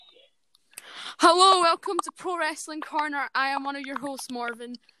Hello, welcome to Pro Wrestling Corner. I am one of your hosts,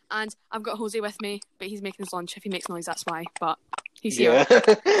 Morven, and I've got Jose with me, but he's making his lunch. If he makes noise, that's why, but he's here.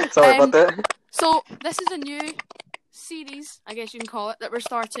 Sorry about that. So, this is a new series, I guess you can call it, that we're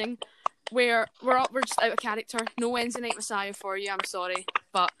starting, where we're just out of character. No Wednesday Night Messiah for you, I'm sorry,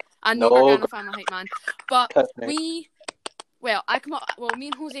 but I know Gargano Family Hype Man. But me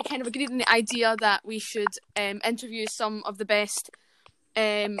and Jose kind of agreed on the idea that we should interview some of the best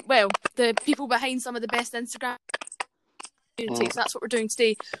the people behind some of the best Instagram communities. That's what we're doing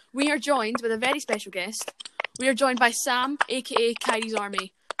today. We are joined with a very special guest. We are joined by Sam, aka Kyrie's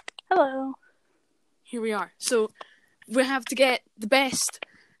Army. Hello. Here we are. So we have to get the best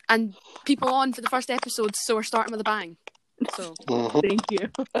and people on for the first episode, so we're starting with a bang. So Thank you.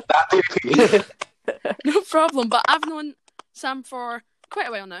 no problem. But I've known Sam for quite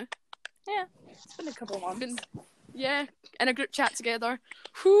a while now. Yeah, it's been a couple of months. Yeah, in a group chat together.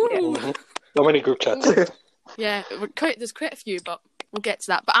 Whoo! Yeah. So many group chats. Yeah, there's quite a few, but we'll get to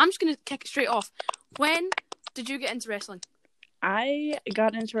that. But I'm just going to kick it straight off. When did you get into wrestling? I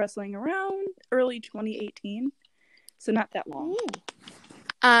got into wrestling around early 2018, so not that long. Ooh.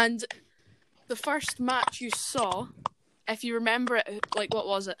 And the first match you saw, if you remember it, like, what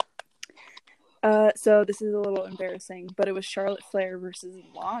was it? So this is a little embarrassing, but it was Charlotte Flair versus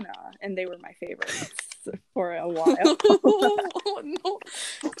Lana, and they were my favorites for a while. Oh, no.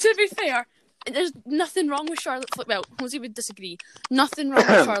 To be fair, there's nothing wrong with Charlotte Flair. Well, Jose would disagree. Nothing wrong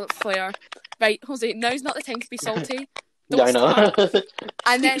with Charlotte Flair. Right, Jose, now's not the time to be salty. Yeah, I know.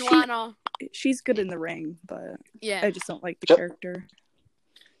 And then Lana. She's good in the ring, but yeah, I just don't like the character.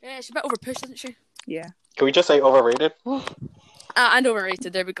 Yeah, she's a bit overpushed, isn't she? Yeah. Can we just say overrated? And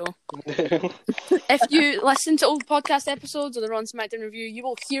overrated, there we go. If you listen to old podcast episodes or the Raw and SmackDown review, you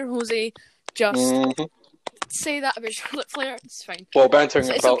will hear Jose just say that about Charlotte Flair. It's fine. Well, bantering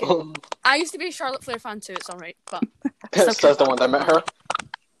so about... Okay. I used to be a Charlotte Flair fan too, it's alright, but... Says the one that met her.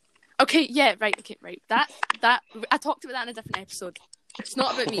 Okay, yeah, right. That I talked about that in a different episode. It's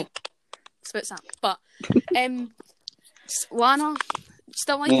not about me. It's about Sam. But, Lana,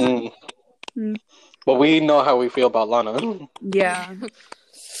 still like that? Well, we know how we feel about Lana. Yeah.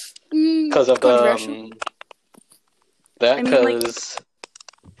 Because of because...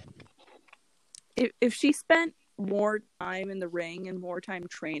 If she spent more time in the ring and more time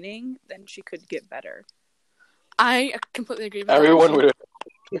training, then she could get better. I completely agree with that. Everyone would...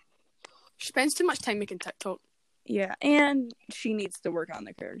 She spends too much time making TikTok. Yeah, and she needs to work on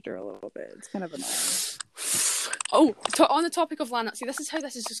the character a little bit. It's kind of annoying. Oh, on the topic of Lana, see, this is how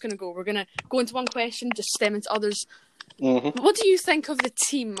this is just going to go. We're going to go into one question, just stem into others. What do you think of the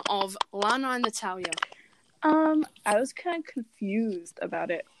team of Lana and Natalya? I was kind of confused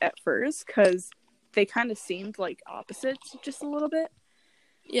about it at first, because they kind of seemed like opposites just a little bit.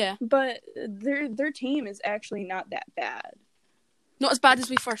 Yeah. But their team is actually not that bad. Not as bad as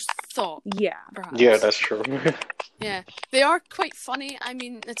we first thought. Yeah. Perhaps. Yeah, that's true. Yeah. They are quite funny. I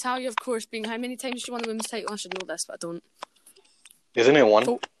mean, Natalya, of course, being how many times she won the women's title? I should know this, but I don't. Isn't it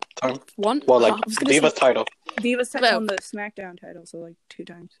one time? One? Well, like, Divas title. Divas title and the SmackDown title, so like 2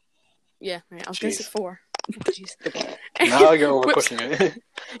 times. Yeah, right. I was going to say 4. Now you're over pushing it.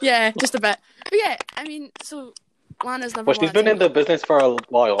 Yeah, just a bit. But yeah, I mean, so Lana's never. Well, she's been in the business for a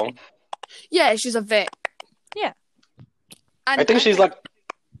while. Yeah, she's a vet. Yeah. And I think she's like...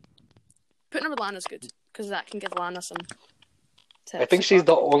 Putting her with Lana's good, because that can give Lana some tips. I think she's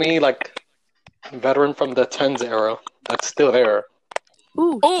the only, like, veteran from the 10s era that's still there.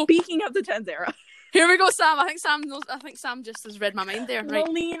 Ooh, speaking of the 10s era. Here we go, Sam. I think Sam just has read my mind there. Right.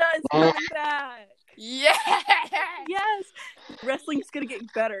 Melina is coming back. Yeah! Yes! Wrestling's gonna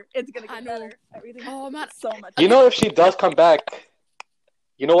get better. It's gonna get better. Everything man. So much. You know, if she does come back,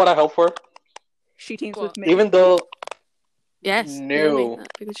 you know what I hope for? She teams with me. Even though... Yes. No.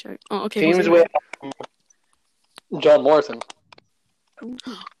 Oh, okay. Teams with John Morrison.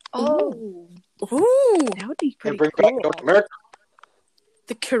 Oh. That would be pretty bring cool. back North America.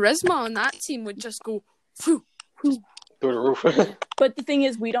 The charisma on that team would just go through the roof. But the thing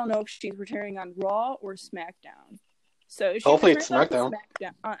is, we don't know if she's returning on Raw or SmackDown. So if hopefully it's SmackDown.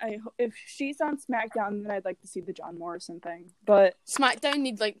 If she's on SmackDown, then I'd like to see the John Morrison thing. But SmackDown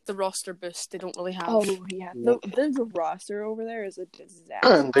need like the roster boost. They don't really have. Oh yeah, the roster over there is a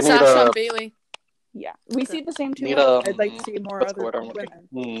disaster. They need Sasha and Bailey. Yeah, we see the same too. I'd like to see more other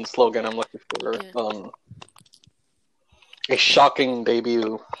women. Slogan I'm looking for. Yeah. A shocking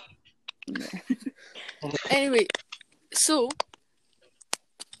debut. Anyway, so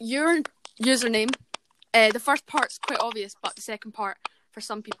your username. The first part's quite obvious, but the second part, for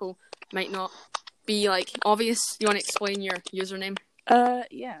some people, might not be like obvious. You want to explain your username?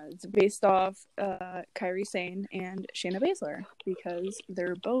 Yeah, it's based off Kairi Sane and Shayna Baszler because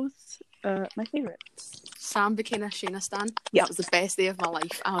they're both my favorites. Sam became a Shayna stan. Yeah. That was the best day of my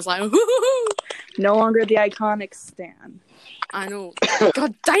life. I was like, woo-hoo-hoo! No longer the iconic stan. I know.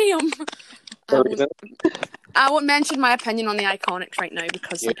 God damn! I won't mention my opinion on the Iconics right now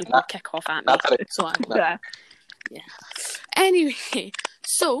because some people will kick off at me. So Yeah. Anyway,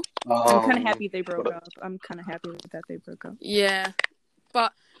 so I'm kind of happy they broke up. I'm kind of happy that they broke up. yeah.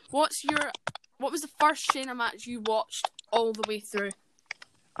 But what was the first Shayna match you watched all the way through?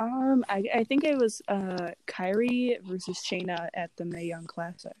 I think it was Kairi versus Shayna at the Mae Young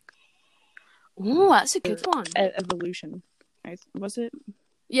Classic. Oh, that's a good one. Evolution. Was it?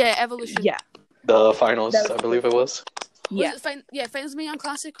 Yeah, Evolution. Yeah. The finals, I believe it was. Yeah. Was it finals Mae Young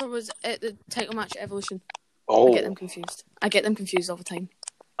Classic or was it the title match at Evolution? Oh. I get them confused. all the time.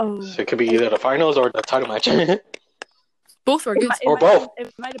 Oh. So it could be either the finals or the title match. Both were good. Or both.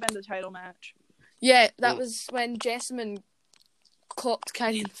 It might have been the title match. Yeah, that was when Jessamine clocked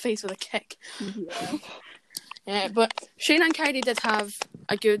Kairi in the face with a kick. Yeah. Yeah, but Shayna and Kairi did have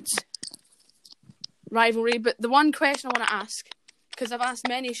a good rivalry. But the one question I want to ask, because I've asked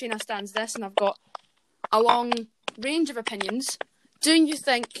many Shayna stans this, and I've got a long range of opinions. Do you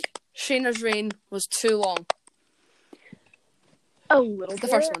think Shayna's reign was too long? A little bit. The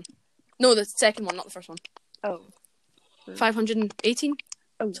first one. No, the second one, not the first one. Oh. 518?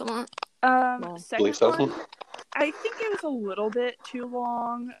 Oh. Something like that. Second one, I think it was a little bit too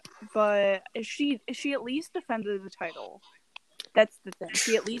long, but she at least defended the title. That's the thing.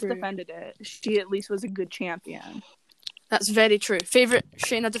 She at least defended it. She at least was a good champion. That's very true. Favorite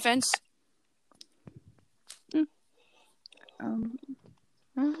Shayna defense?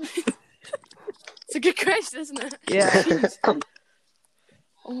 It's a good question, isn't it? Yeah.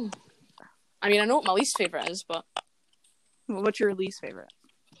 Oh. I mean, I know what my least favorite is, but Well, what's your least favorite?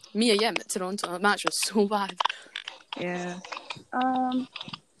 Mia Yim at Toronto. That match was so bad. Yeah.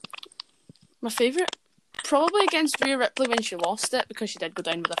 My favorite? Probably against Rhea Ripley when she lost it, because she did go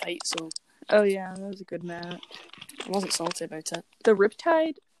down with a fight, so Oh yeah, that was a good match. I wasn't salty about it. The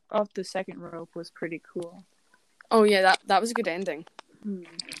Riptide off the second rope was pretty cool. Oh yeah, that was a good ending. What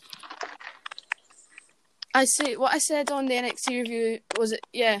I said on the NXT review, was it?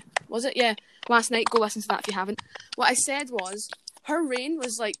 Yeah. Last night, go listen to that if you haven't. What I said was, her reign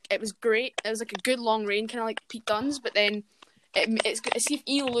was like, it was great. It was like a good long reign, kind of like Pete Dunne's, but then see if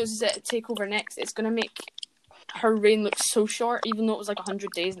Io loses it at TakeOver next, it's going to make her reign look so short, even though it was like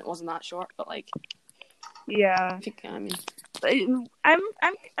 100 days and it wasn't that short, but like... Yeah. I mean... I've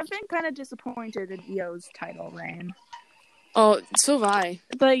been kind of disappointed in Io's title reign. Oh, so have I.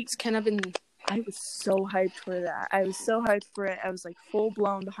 Like, it's kind of been... I was so hyped for that. I was so hyped for it. I was like full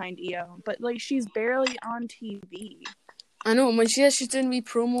blown behind Io, but like she's barely on TV. I know, when she's doing wee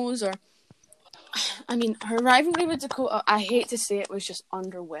promos or... I mean, her rivalry with Dakota, I hate to say it, was just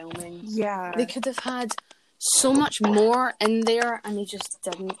underwhelming. Yeah. They could have had so much more in there, and they just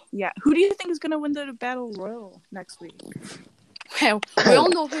didn't. Yeah. Who do you think is going to win the Battle Royal next week? Well, we all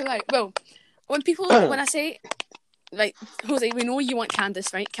know who, like... Well, when I say... Like, Jose, we know you want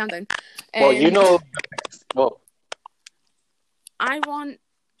Candice, right? Calm down. Well, you know... Well... I want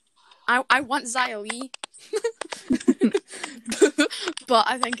Xia Li. But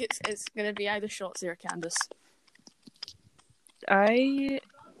I think it's gonna be either Shotzi or Candice.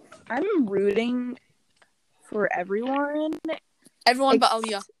 I'm rooting for everyone. Everyone but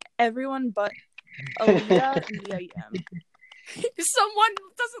Aaliyah. Everyone but Aaliyah and Mia Yim. Someone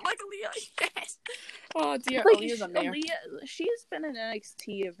doesn't like Aaliyah. Yes. Oh dear, like, Aaliyah's a mayor. She's been in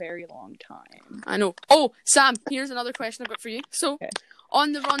NXT a very long time. I know. Oh, Sam, here's another question I've got for you. So,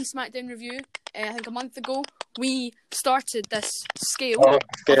 on the Raw and SmackDown review, I think a month ago, we started this scale of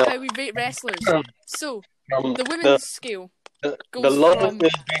how we rate wrestlers. So, the women's scale goes the lowest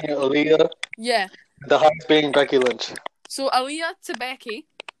is being Aaliyah. Yeah. The highest being Becky Lynch. So, Aaliyah to Becky,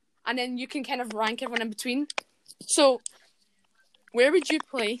 and then you can kind of rank everyone in between. So, where would you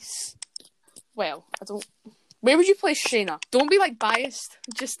place... Well, where would you place Shayna? Don't be, like, biased.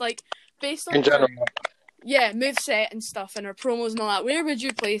 Just, like, based on... In general. Yeah, moveset and stuff, and her promos and all that. Where would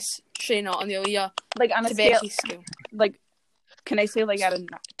you place Shayna on the Aaliyah like on a Becky scale? Like, can I say, like, out of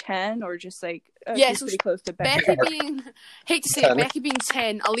 10, or just, like, yeah, so pretty close to Becky? Becky being... Hate to say it, Becky being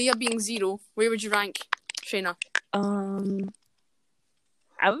 10, Aaliyah being 0. Where would you rank Shayna? I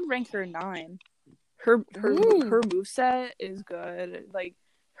would rank her 9. Her moveset is good. Like,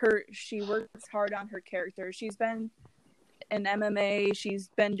 she works hard on her character. She's been in MMA. She's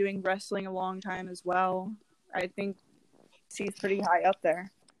been doing wrestling a long time as well. I think she's pretty high up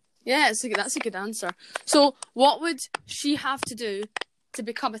there. Yeah, that's a good answer. So, what would she have to do to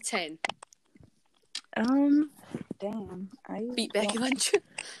become a 10? Damn. Beat Becky Lynch.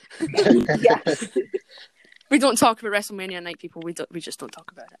 Yes. We don't talk about WrestleMania night, people. We just don't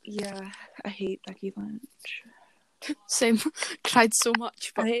talk about it. Yeah, I hate Becky Lynch. Same. Cried so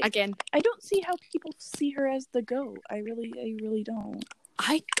much, but again, I don't see how people see her as the GOAT. I really don't.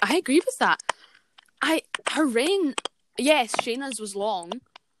 I agree with that. Her reign, yes, Shayna's was long,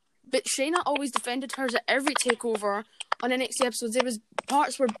 but Shayna always defended hers at every takeover on NXT episodes. There was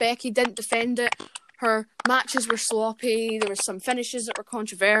parts where Becky didn't defend it. Her matches were sloppy. There were some finishes that were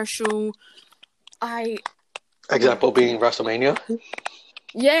controversial. Example being WrestleMania.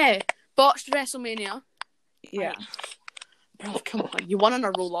 Yeah, botched WrestleMania. Yeah. Bro, come on. You won on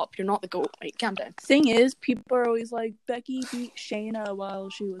a roll up. You're not the GOAT. Right, calm down. Thing is, people are always like, Becky beat Shayna while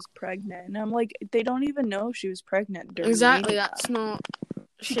she was pregnant. And I'm like, they don't even know she was pregnant during Exactly, Mania. that's not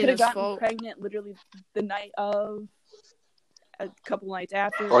She could have Shayna's gotten fault. pregnant literally the night of, a couple nights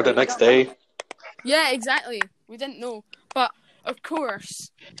after. Or the next day. Yeah, exactly. We didn't know. But, of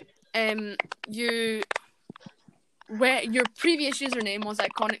course, your previous username was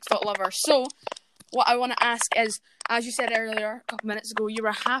iconics.lover. So, what I want to ask is, as you said earlier, a couple minutes ago, you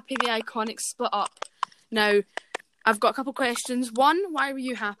were happy the Iconics split up. Now, I've got a couple questions. 1, why were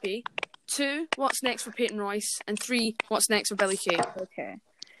you happy? 2, what's next for Peyton Royce? And 3, what's next for Billie Kay? Okay.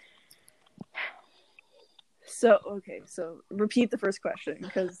 So repeat the first question,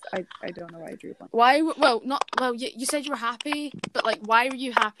 because I don't know why I drew one. Why? You said you were happy, but like, why were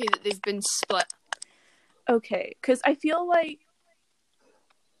you happy that they've been split? Okay, because I feel like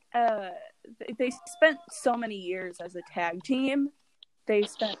they spent so many years as a tag team. They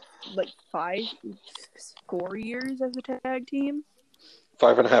spent like 4 years as a tag team.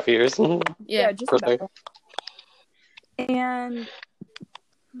 5.5 years. Yeah, just about. And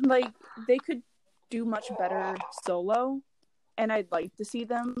like, they could do much better solo, and I'd like to see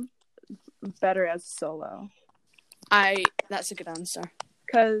them better as solo. That's a good answer.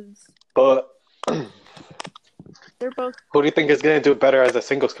 But they're both. Who do you think is going to do better as a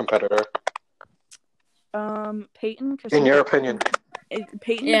singles competitor? Peyton. In your opinion?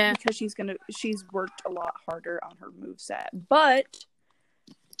 Peyton, yeah, because she's worked a lot harder on her moveset. But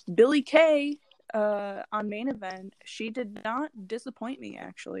Billie Kay, on main event, she did not disappoint me.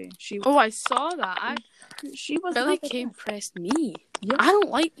 Actually, I saw that. She was Billie Kay impressed me. Yeah. I don't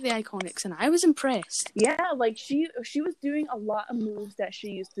like the Iconics, and I was impressed. Yeah, like she was doing a lot of moves that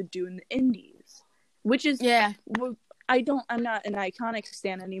she used to do in the Indies, which is I'm not an Iconics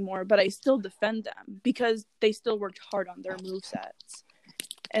stan anymore, but I still defend them because they still worked hard on their movesets.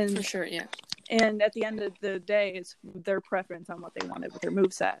 And for sure, yeah. And at the end of the day, it's their preference on what they wanted with their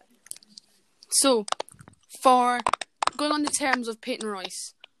moveset. So, for going on the terms of Peyton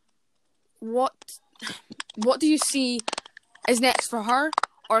Royce, what do you see is next for her,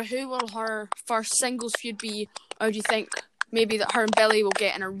 or who will her first singles feud be, or do you think maybe that her and Billie will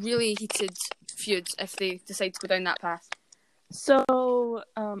get in a really heated feud if they decide to go down that path? So,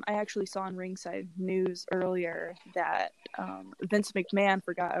 I actually saw on Ringside News earlier that Vince McMahon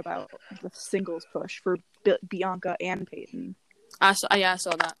forgot about the singles push for Bianca and Peyton. I saw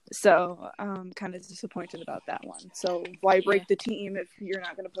that. So, kind of disappointed about that one. So, why break the team if you're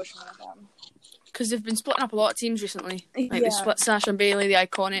not going to push one of them? Because they've been splitting up a lot of teams recently. Like, they split Sasha and Bayley, the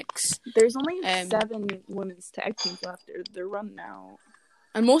Iconics. There's only 7 women's tag teams left. They're running out.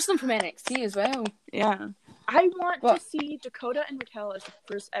 And most of them from NXT as well. Yeah. I want to see Dakota and Raquel as the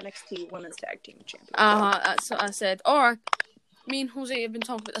first NXT women's tag team champions. That's what I said. Or, me and Jose have been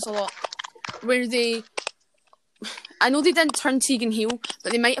talking about this a lot, where I know they didn't turn Tegan heel,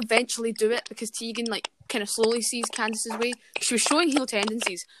 but they might eventually do it because Tegan kind of slowly sees Candice's way. She was showing heel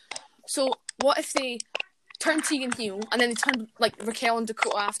tendencies. So what if they turn Tegan heel and then they turn Raquel and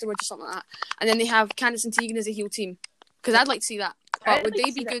Dakota afterwards or something like that, and then they have Candice and Tegan as a heel team? Because I'd like to see that. But would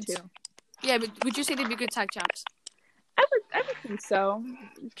they be good? Yeah, but would you say they'd be good tag champs? I would think so.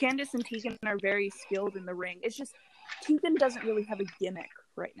 Candice and Tegan are very skilled in the ring. It's just Tegan doesn't really have a gimmick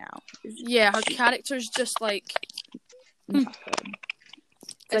right now. Yeah, her character's just not good.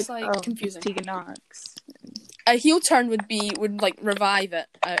 It's confusing. Tegan Knox. A heel turn would revive it.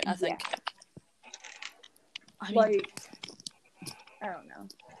 I think. I don't know,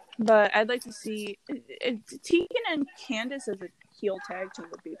 but I'd like to see Tegan and Candice as a heel tag team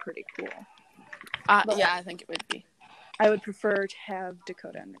would be pretty cool. I think it would be. I would prefer to have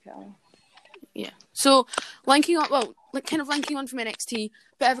Dakota and Raquel. Yeah. So, linking on from NXT,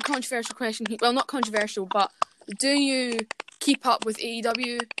 bit of a controversial question. Well, not controversial, but do you keep up with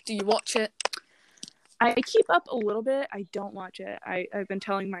AEW? Do you watch it? I keep up a little bit. I don't watch it. I've been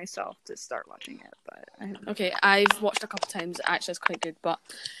telling myself to start watching it, but I haven't. Okay, I've watched a couple times. Actually, it's quite good. But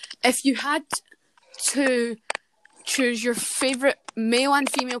if you had to choose your favourite male and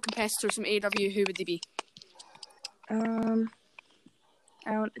female competitors from AEW, who would they be?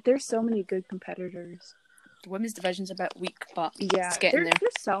 There's so many good competitors. The women's division's a bit weak, but Yeah, it's getting there. they're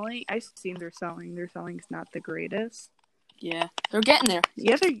selling. I've seen their selling. Their selling's not the greatest. Yeah, they're getting there.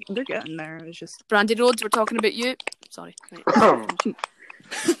 Yeah, they're getting there. It's just Brandy Rhodes, we're talking about you. Sorry. Right.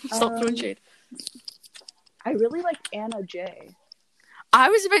 Stop throwing shade. I really like Anna Jay. I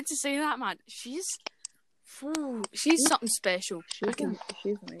was about to say that, man. She's something special. She's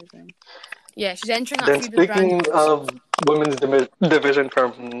amazing. Yeah, she's entering that Then feud with Brandy speaking Rhodes. of women's division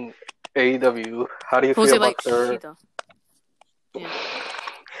from AEW, how do you feel Jose about likes their... Shida. Yeah.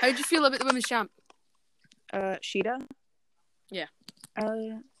 How do you feel about the women's champ? Shida? Yeah.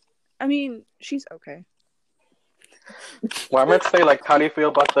 I mean, she's okay. Well, I meant to say, like, how do you feel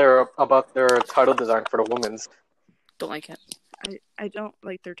about their title design for the women's? Don't like it. I don't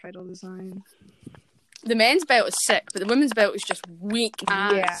like their title design. The men's belt is sick, but the women's belt is just weak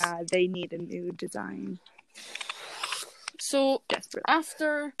ass. Yeah, they need a new design. So Desperate.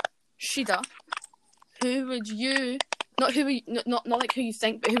 after Shida, who would you not like who you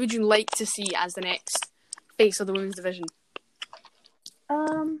think, but who would you like to see as the next face of the women's division?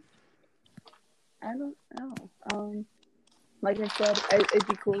 I don't know. Like I said, it'd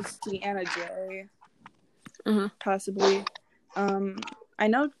be cool to see Anna Jay. Possibly. I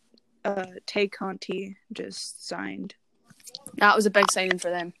know Tay Conti just signed. That was a big signing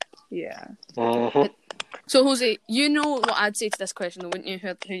for them. Yeah. Mm-hmm. So Jose, you know what I'd say to this question though, wouldn't you?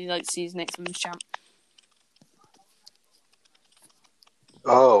 Who you'd like to see as next women's champ?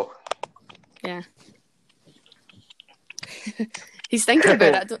 Oh. Yeah. He's thinking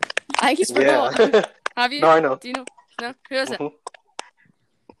about it. I think he's forgot. Yeah. Have you? No, I know. Do you know? No? Who is it?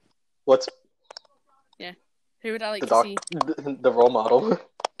 What's Yeah. Who would I like the to see? the role model?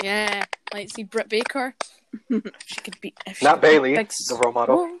 Yeah. I'd like to see Britt Baker. If she could beat... Not Bailey, the role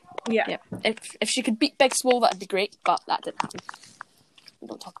model. Swole. Yeah. If she could beat Big Swole, that'd be great, but that didn't happen. We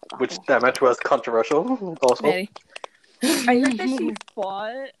don't talk about that. Which that match was controversial, also. Very. I heard that she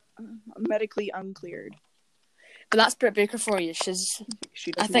fought medically uncleared. But that's Britt Baker for you. She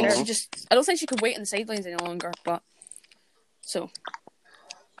doesn't I think care. I don't think she could wait on the sidelines any longer, but... So...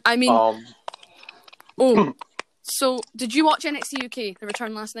 I mean... Oh. So, did you watch NXT UK, the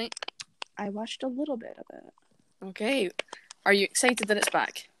return last night? I watched a little bit of it. Okay. Are you excited that it's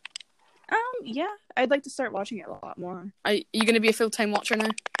back? Yeah. I'd like to start watching it a lot more. Are you going to be a full-time watcher now,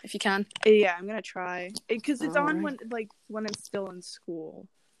 if you can? Yeah, I'm gonna try. Because it's on Alright. when I'm still in school.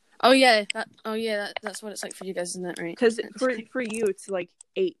 Oh yeah, that's what it's like for you guys, isn't it? Right? Because for you it's like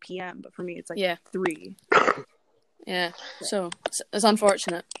 8 p.m., but for me it's like 3. Yeah. So it's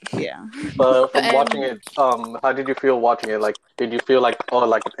unfortunate. Yeah. But from watching it, how did you feel watching it? Like, did you feel like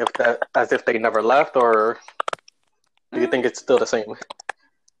as if they never left, or do you think it's still the same?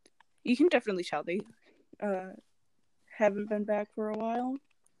 You can definitely tell they haven't been back for a while.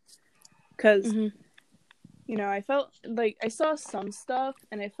 Because, you know, I felt like I saw some stuff,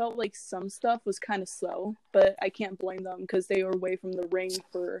 and I felt like some stuff was kind of slow, but I can't blame them because they were away from the ring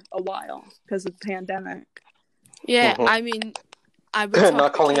for a while because of the pandemic. Yeah, I mean, I would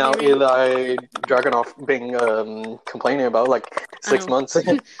Not calling out Eli Dragunov being complaining about like 6 months.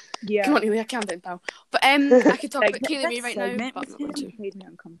 Yeah. Come on, Eli, calm down, pal. But I could talk about Kaylee Ray right now, but I'm not going to. Made me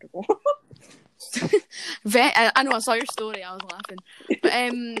uncomfortable. I know, I saw your story, I was laughing. But,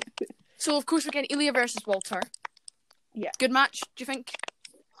 so, of course, we're getting Ilya versus Walter. Yeah. Good match, do you think?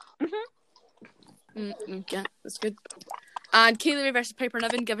 Yeah, that's good. And Kaylee Ray versus Piper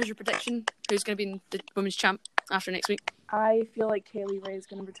Niven, give us your prediction. Who's going to be the women's champ after next week? I feel like Kaylee Ray is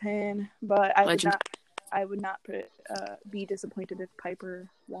going to retain, but I would not be disappointed if Piper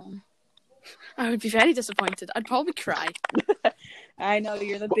won. I would be very disappointed. I'd probably cry. I know,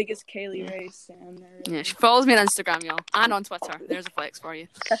 you're the biggest Kaylee Ray fan there. Yeah, she follows me on Instagram, y'all, and on Twitter. There's a flex for you.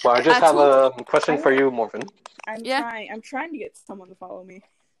 Well, I just have a question for you, Morgan. I'm trying to get someone to follow me.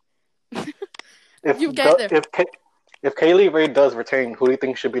 You'll get there. If Kaylee Ray does retain, who do you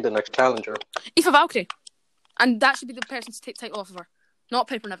think should be the next challenger? Aoife Valkyrie. And that should be the person to take the title off of her. Not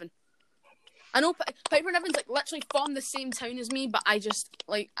Piper Niven. I know Piper Niven's like literally from the same town as me, but I don't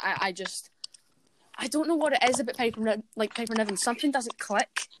know what it is about Piper Niven. Something doesn't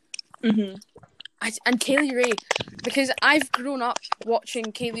click. And Kaylee Ray, because I've grown up watching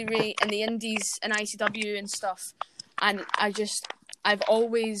Kaylee Ray in the Indies and ICW and stuff, and I've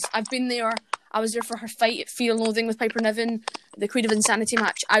been there. I was there for her fight at Fear and Loathing with Piper Niven. the Queen of Insanity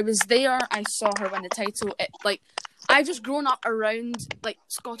match. I was there. I saw her win the title. I've just grown up around like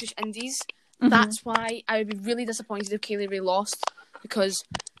Scottish indies. Mm-hmm. That's why I would be really disappointed if Kaylee Ray lost, because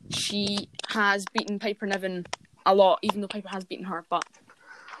she has beaten Piper Niven a lot, even though Piper has beaten her. But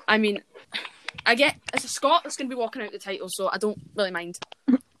I mean, I get it's a Scot that's going to be walking out the title, so I don't really mind.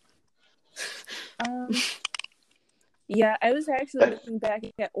 Yeah, I was actually looking back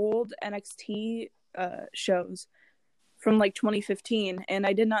at old NXT shows from like 2015, and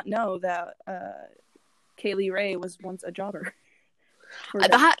I did not know that Kaylee Ray was once a jobber. For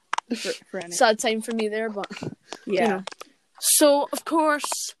NXT. Sad time for me there, but yeah. You know. So of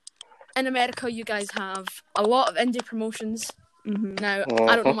course, in America, you guys have a lot of indie promotions. Mm-hmm. Now,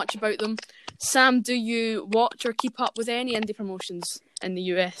 I don't know much about them. Sam, do you watch or keep up with any indie promotions in the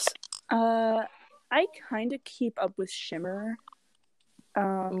US? I kind of keep up with Shimmer.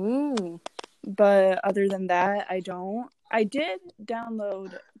 Ooh. But other than that, I don't. I did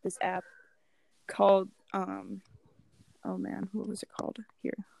download this app called, oh man, what was it called?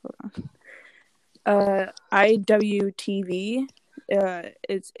 Here, hold on. IWTV.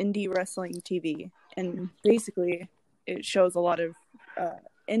 It's Indie Wrestling TV. And basically, it shows a lot of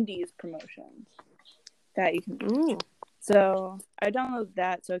indies promotions that you can do. So I downloaded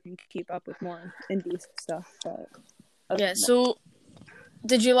that so I can keep up with more indies stuff. But yeah, so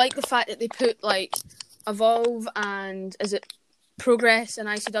did you like the fact that they put like Evolve and is it Progress and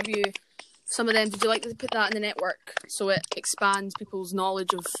ICW? Some of them, did you like that they put that in the network so it expands people's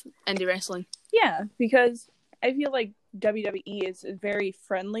knowledge of indie wrestling? Yeah, because I feel like WWE is very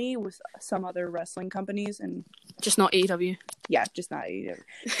friendly with some other wrestling companies and just not AEW. Yeah, just not AEW.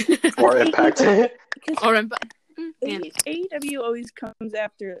 Or Impact. Or Impact. Yeah. AEW always comes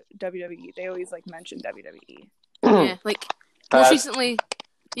after WWE. They always like mention WWE. Yeah, like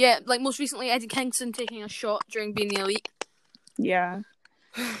most recently, Eddie Kingston taking a shot during being the Elite. Yeah,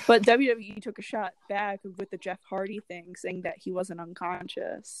 but WWE took a shot back with the Jeff Hardy thing, saying that he wasn't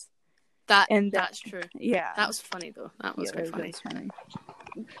unconscious. That's true. Yeah, that was funny though. That was quite funny.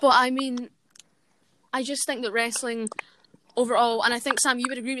 But I mean, I just think that wrestling overall, and I think Sam, you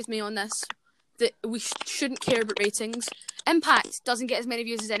would agree with me on this, that we shouldn't care about ratings. Impact doesn't get as many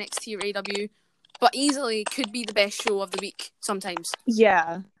views as NXT or AEW, but easily could be the best show of the week sometimes.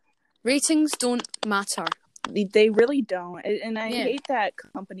 Yeah. Ratings don't matter. They really don't. And I hate that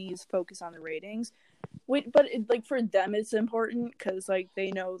companies focus on the ratings. But for them it's important because like they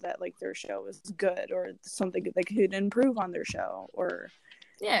know that like their show is good or something they could improve on their show or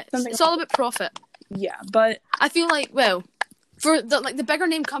it's all about profit. Yeah, but I feel like for the bigger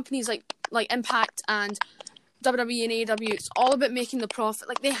name companies like Impact and WWE and AEW, it's all about making the profit.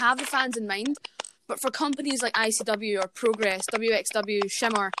 Like they have the fans in mind, but for companies like ICW or Progress, WXW,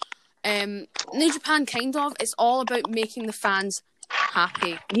 Shimmer, New Japan kind of, it's all about making the fans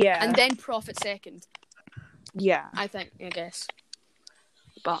happy. Yeah. And then profit second. Yeah. I guess.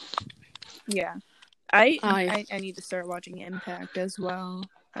 But yeah. I need to start watching Impact as well.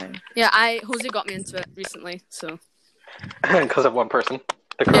 Jose got me into it recently, so because of one person.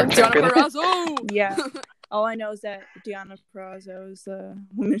 The current champion. Purrazzo! Yeah. All I know is that Deonna Purrazzo is the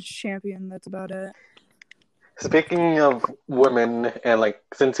women's champion. That's about it. Speaking of women, and like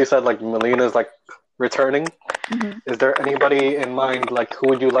since you said like Melina's like returning, is there anybody in mind like who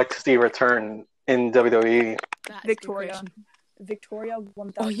would you like to see return in WWE? Victoria. Victoria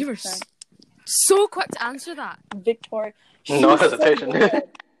 1000%. Oh, you were so quick to answer that. Victoria. No hesitation. So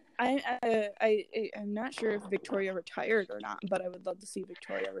I'm not sure if Victoria retired or not, but I would love to see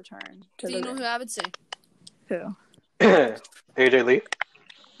Victoria return. Do you know who I would say? Who? AJ Lee?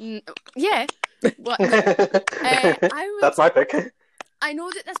 Yeah. What? No. That's my pick. I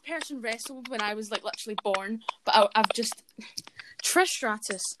know that this person wrestled when I was like literally born, but I've just... Trish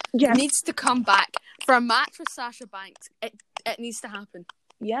Stratus needs to come back for a match with Sasha Banks. It needs to happen.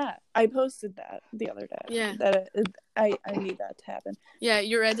 Yeah, I posted that the other day. Yeah. That I need that to happen. Yeah,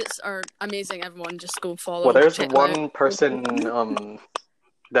 your edits are amazing, everyone. Just go follow. Well, there's one person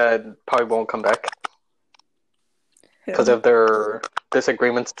that probably won't come back because of their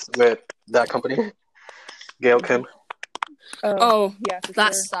disagreements with that company. Gail Kim. Oh yeah,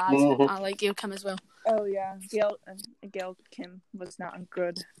 that's sad. Mm-hmm. I like Gail Kim as well. Oh yeah, Gail Kim was not on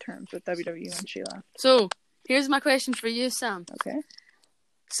good terms with WWE when she left. So here's my question for you, Sam. Okay.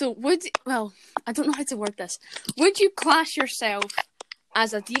 So I don't know how to word this. Would you class yourself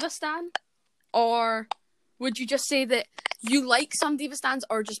as a diva stan, or would you just say that you like some diva stands,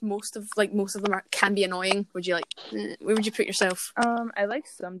 or just most of them can be annoying? Would you where would you put yourself? I like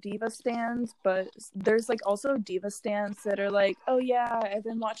some diva stands, but there's like also diva stands that are like, oh yeah, I've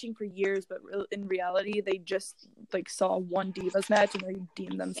been watching for years, but in reality, they just like saw one divas match and they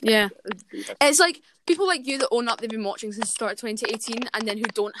deem them. Yeah, it's like people like you that own up they've been watching since the start of 2018, and then who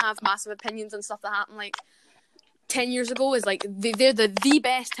don't have massive opinions on stuff that happened like 10 years ago is like they're the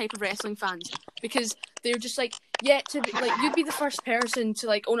best type of wrestling fans, because they're just like, yeah, to be, like, you'd be the first person to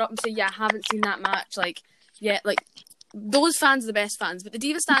like own up and say, yeah, I haven't seen that match, like, yeah, like those fans are the best fans. But the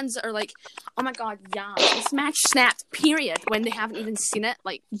diva stands are like, oh my god, yeah, this match snapped, period, when they haven't even seen it.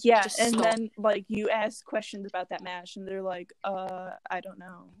 Like, yeah, and stop. Then like you ask questions about that match and they're like, I don't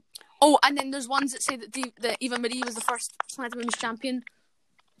know. Oh, and then there's ones that say that Eva Marie was the first SmackDown Women's Champion.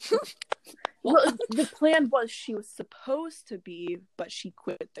 Well, the plan was she was supposed to be, but she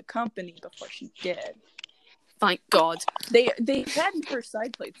quit the company before she did. Thank God. They had her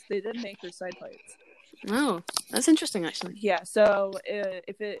side plates. They did make her side plates. Oh, that's interesting, actually. Yeah. So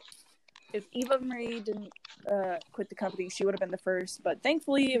if Eva Marie didn't quit the company, she would have been the first. But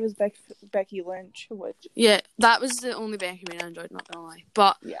thankfully, it was Becky Lynch. Which that was the only Becky I enjoyed. Not gonna lie,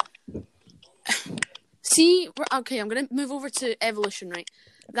 but yeah. See, I'm gonna move over to Evolution, right?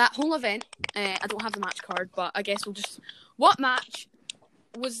 That whole event, I don't have the match card, but I guess we'll just... What match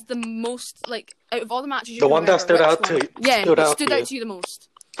was the most, like, out of all the matches you The one remember, that stood out to you. Yeah, stood out to you the most.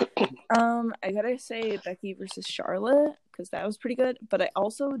 I gotta say Becky versus Charlotte, because that was pretty good, but I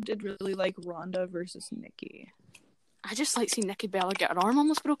also did really like Ronda versus Nikki. I just like seeing Nikki Bella get her arm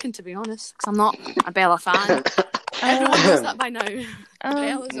almost broken, to be honest, because I'm not a Bella fan. Everyone knows that by now.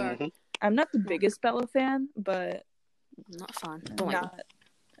 Bellas are... I'm not the biggest Bella fan, but... I'm not a fan. Not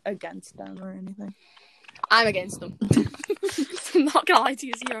against them or anything. I'm against them. I'm not gonna lie to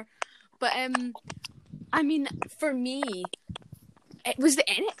you here. But I mean, for me, it was the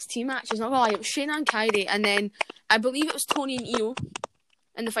NXT matches, not gonna lie. It was Shayna and Kairi, and then I believe it was Toni and Io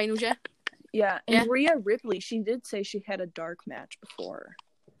in the finals, yeah? Yeah, and Rhea Ripley, she did say she had a dark match before.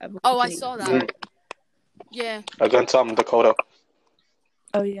 I saw that. Yeah. Against Dakota.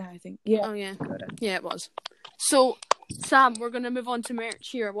 Oh yeah, I think. Yeah. Oh yeah. Dakota. Yeah, it was. So, Sam, we're going to move on to merch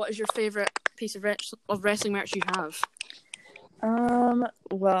here. What is your favourite piece of wrestling merch you have?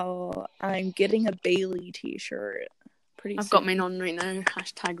 Well, I'm getting a Bayley t-shirt. I've got mine on right now.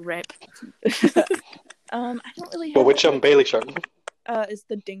 #rep. I don't really have... Well, which Bayley shirt? It's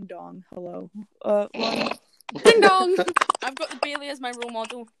the Ding Dong. Hello. One. Ding Dong! I've got the Bayley as my role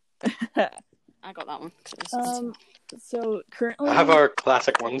model. I got that one. So currently, I have our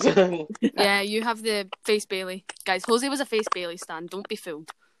classic ones. Yeah, you have the face Bayley. Guys, Jose was a face Bayley stan. Don't be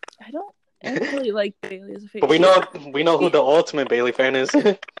fooled. I don't really like Bayley as a face. But we know who the ultimate Bayley fan is.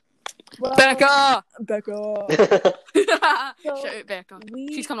 Well, Becca! So, shout out Becca.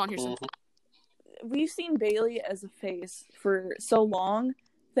 She's coming on here soon. We've seen Bayley as a face for so long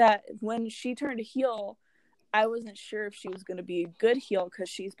that when she turned a heel, I wasn't sure if she was going to be a good heel because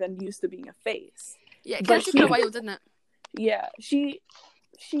she's been used to being a face. Yeah, it kind of took a while, didn't it? Yeah, she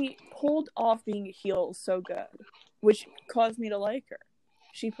pulled off being a heel so good, which caused me to like her.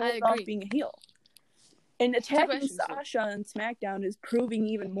 She pulled off being a heel. And attacking Sasha on SmackDown is proving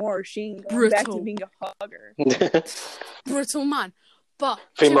even more she ain't going back to being a hugger. Brutal, man. But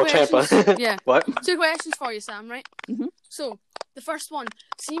female champa. Yeah. What? 2 questions for you, Sam, right? Mm-hmm. So, the first one,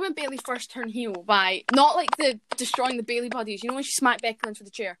 see when Bayley first turned heel by, not like the destroying the Bayley bodies, you know when she smacked Becky Lynch with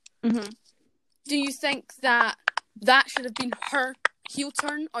the chair? Mm-hmm. Do you think that should have been her heel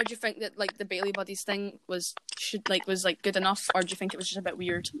turn, or do you think that like the Bayley buddies thing was good enough, or do you think it was just a bit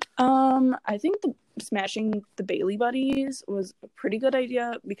weird? I think the smashing the Bayley buddies was a pretty good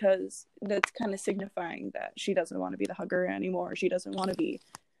idea because that's kind of signifying that she doesn't want to be the hugger anymore. She doesn't want to be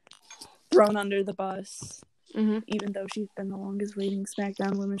thrown under the bus, even though she's been the longest reigning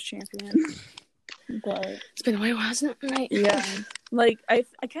SmackDown Women's Champion. But it's been a while, hasn't it? Right? Yeah. Like, I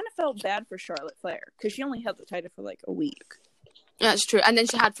kind of felt bad for Charlotte Flair, because she only held the title for, like, a week. Yeah, that's true. And then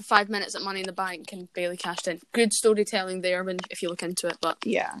she had for 5 minutes at Money in the Bank, and Bayley cashed in. Good storytelling there, if you look into it, but...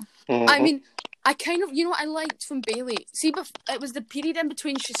 Yeah. Mm-hmm. I mean, I kind of... You know what I liked from Bayley? See, it was the period in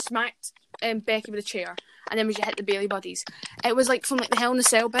between she smacked Becky with a chair, and then when she hit the Bayley buddies. It was, like, from, like, the Hell in a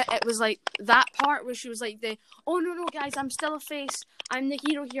Cell bit, it was, like, that part where she was, like, oh, no, guys, I'm still a face. I'm the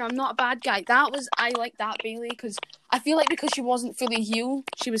hero here. I'm not a bad guy. I like that Bayley, because I feel like because she wasn't fully heel,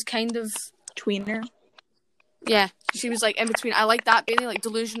 she was kind of... Tweener. Yeah, she was, like, in between. I like that Bayley, like,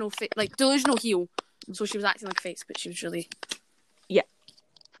 delusional heel. So she was acting like a face, but she was really... Yeah.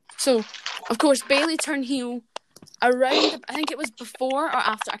 So, of course, Bayley turned heel around, I think it was before or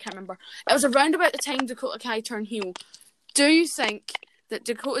after, I can't remember. It was around about the time Dakota Kai turned heel. do you think that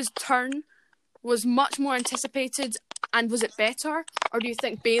Dakota's turn was much more anticipated and was it better? Or do you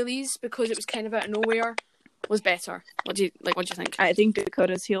think Bailey's, because it was kind of out of nowhere, was better? What do you think? I think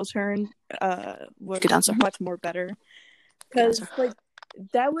Dakota's heel turn was Good answer. much more better. Because, like,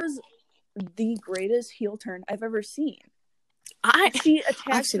 that was the greatest heel turn I've ever seen. She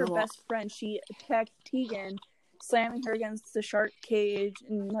attacked her best friend. She attacked Tegan, slamming her against the shark cage,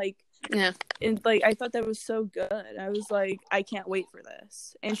 and like, yeah, and like I thought that was so good. I was like, I can't wait for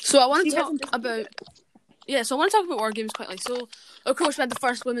this. And so I want to talk about War Games quickly. So of course we had the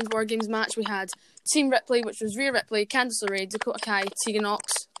first women's War Games match. We had Team Ripley, which was Rhea Ripley, Candice LeRae, Dakota Kai, Tegan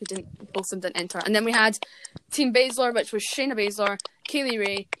Knox, both of them didn't enter, and then we had Team Baszler, which was Shayna Baszler, Kaylee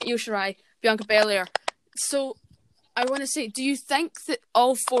Ray, Io Shirai, Bianca Belair. So I want to say, do you think that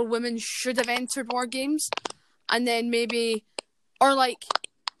all 4 women should have entered War Games, and then maybe, or like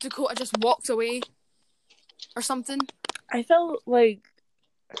Dakota just walked away, or something? I felt like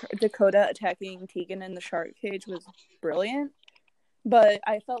Dakota attacking Tegan in the shark cage was brilliant, but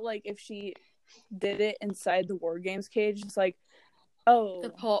I felt like if she did it inside the War Games cage, it's like, oh, the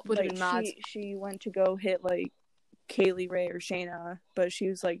pop would have been mad. She went to go hit like Kaylee Ray or Shayna, but she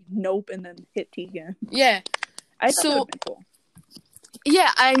was like, nope, and then hit Tegan. Yeah. I thought that would have been cool.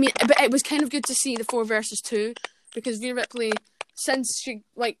 Yeah, I mean, but it was kind of good to see the 4 versus 2, because Rhea Ripley, since she,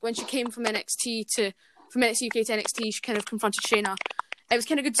 like, when she came from NXT UK to NXT, she kind of confronted Shayna. It was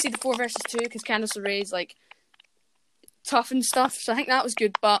kind of good to see the 4 versus 2, because Candice LeRae's, like, tough and stuff, so I think that was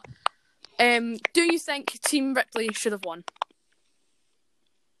good, but do you think Team Ripley should have won?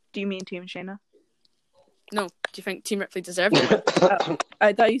 Do you mean Team Shayna? No. Do you think Team Ripley deserved it?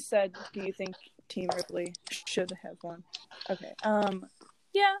 I thought you said, do you think Team Ripley should have won? Okay.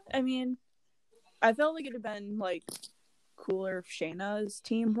 Yeah, I mean, I felt like it would have been, like, cooler if Shayna's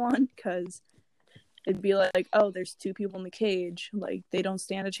team won, because it'd be like, oh, there's 2 people in the cage, like, they don't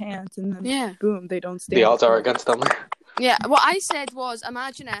stand a chance, and then boom, they don't stand. The odds are against them. Yeah, what I said was,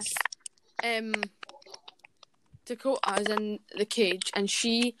 imagine if Dakota is in the cage and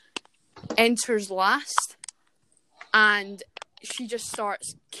she enters last, and she just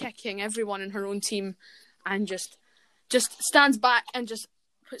starts kicking everyone in her own team, and just stands back and just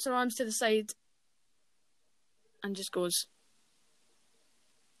puts her arms to the side and just goes.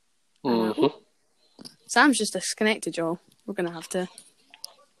 Mm-hmm. Sam's just disconnected, y'all. We're gonna have to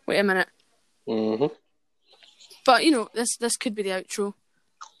wait a minute. Mm-hmm. But you know, this could be the outro.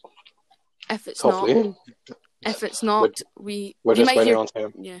 If it's Hopefully. we just might waiting hear. on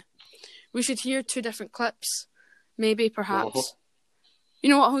time. Yeah, we should hear 2 different clips, maybe, perhaps. Mm-hmm. You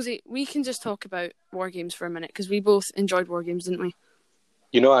know what, Jose? We can just talk about War Games for a minute, because we both enjoyed War Games, didn't we?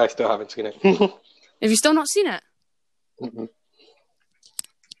 You know, I still haven't seen it. Have you still not seen it? Mm-hmm.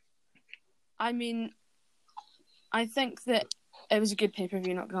 I mean, I think that it was a good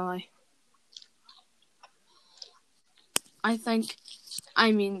pay-per-view, not gonna lie.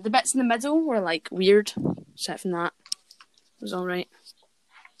 I mean, the bits in the middle were, like, weird. Except from that, it was alright.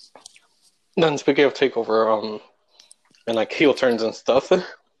 Then speaking of TakeOver, and, like, heel turns and stuff.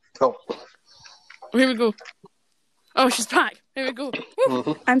 Oh. Here we go. Oh, she's back. Here we go.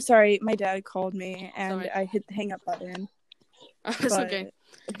 Mm-hmm. I'm sorry, my dad called me, and Sorry. I hit the hang-up button. That's okay.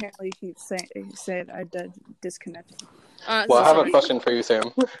 Apparently, he said I did disconnect. Well, I have a question for you,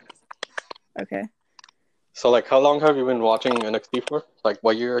 Sam. Okay. So, like, how long have you been watching NXT for? Like,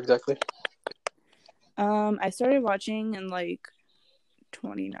 what year exactly? I started watching in, like,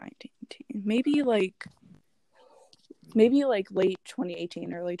 2019. Maybe like late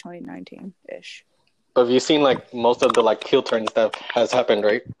 2018, early 2019-ish. But have you seen, like, most of the, like, heel turns that has happened,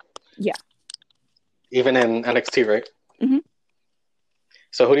 right? Yeah. Even in NXT, right? Mm-hmm.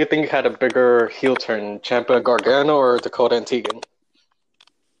 So who do you think had a bigger heel turn, Ciampa Gargano or Dakota and Tegan?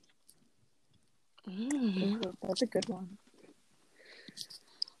 Ooh, that's a good one.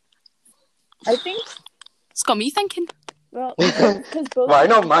 I think it's got me thinking. Well, because both. Well, I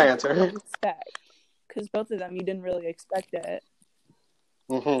know my answer. Because both of them, you didn't really expect it.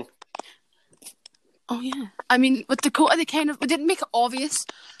 Mm-hmm. Oh yeah. I mean, with Dakota, they didn't make it obvious,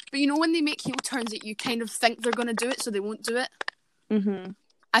 but you know when they make heel turns, that you kind of think they're going to do it, so they won't do it. Mm-hmm.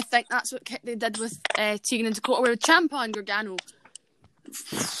 I think that's what they did with Tegan and Dakota, where Ciampa and Gargano.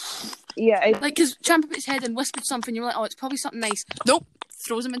 Yeah, like, because Ciampa put his head and whispered something, you're like, oh, it's probably something nice. Nope,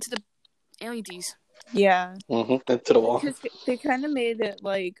 throws him into the LEDs. Yeah. Mm-hmm. Into the wall. Because they kind of made it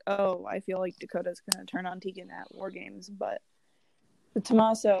like, oh, I feel like Dakota's going to turn on Tegan at War Games, but with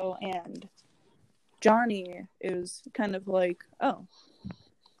Tommaso and Johnny, it was kind of like, oh,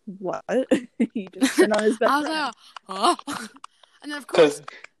 what? He just turned on his best friend. Like, oh. And then, of course,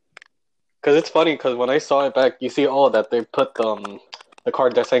 Because it's funny, because when I saw it back, you see that they put the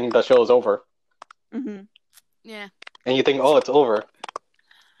card that's saying the show is over. Mm-hmm. Yeah. And you think, it's over.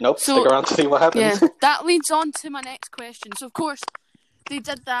 Nope, So, stick around to see what happens. Yeah, that leads on to my next question. So, of course, they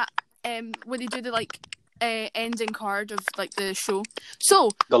did that when they do the, ending card of, the show. So,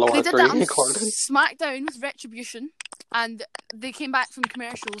 they did that on card. SmackDown with Retribution, and they came back from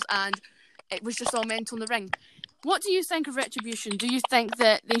commercials, and it was just all mental in the ring. What do you think of Retribution? Do you think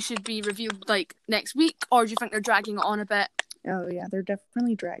that they should be revealed, next week, or do you think they're dragging it on a bit? Oh, yeah, they're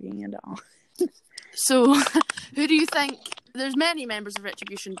definitely dragging it on. So, who do you think... There's many members of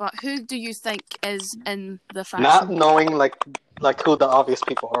Retribution, but who do you think is in the faction? Not knowing, who the obvious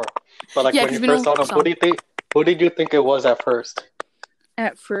people are. But, when you first saw them, who did you think it was at first?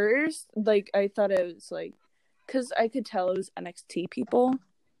 At first, I thought it was, because I could tell it was NXT people.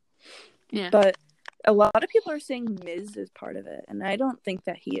 Yeah. But a lot of people are saying Miz is part of it, and I don't think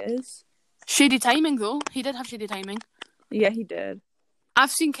that he is. Shady timing, though. He did have shady timing. Yeah, he did. I've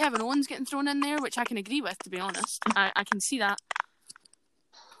seen Kevin Owens getting thrown in there, which I can agree with, to be honest. I can see that.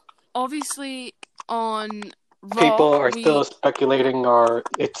 Obviously, on Raw... People are still speculating, or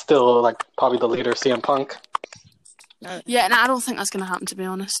it's still, probably the leader, CM Punk. Yeah, and I don't think that's going to happen, to be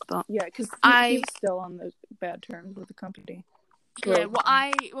honest. But yeah, because he's still on the bad terms with the company. Yeah,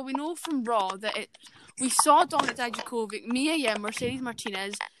 we know from Raw that we saw Dominik Dijakovic, Mia Yim, Mercedes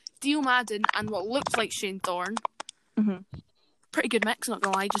Martinez, Dio Madden, and what looks like Shane Thorne. Mm-hmm. Pretty good mix, not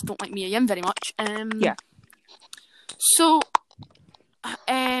gonna lie. Just don't like Mia Yim very much. Yeah. So,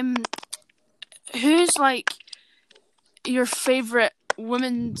 who's your favorite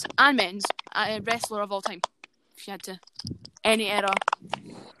women's and men's wrestler of all time? If you had to, any era.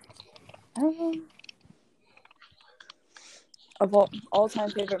 Of all-time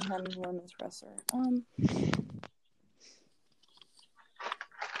favorite men and women's wrestler.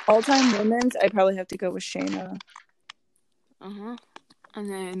 All-time women's, I probably have to go with Shayna. And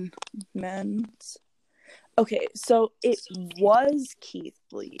then men's. Okay, so it was Keith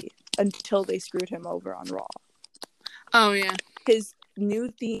Lee until they screwed him over on Raw. Oh yeah. His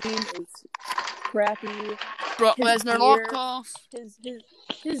new theme is crappy. Brock Lesnar knockoff.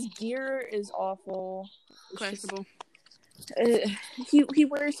 His gear is awful. Questionable. He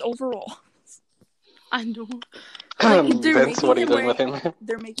wears overalls. I know. Vince, what are you doing with him?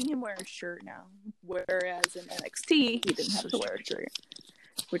 They're making him wear a shirt now, whereas in NXT he didn't have to wear a shirt,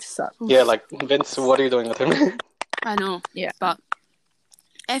 which sucks. Yeah, Vince, what are you doing with him? I know. Yeah, but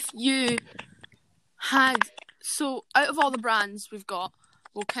if you had out of all the brands we've got,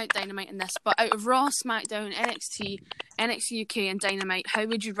 we'll count Dynamite in this, but out of Raw, SmackDown, NXT, NXT UK, and Dynamite, how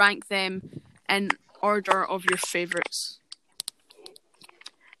would you rank them in order of your favourites?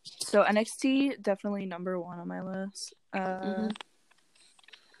 So NXT definitely number one on my list. I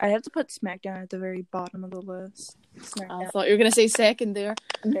have to put SmackDown at the very bottom of the list. I thought you were gonna say second there.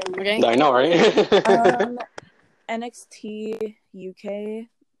 No, okay. I know, right? NXT UK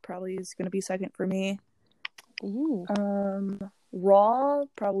probably is gonna be second for me. Ooh. Raw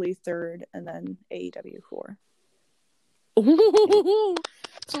probably third, and then AEW 4. Ooh.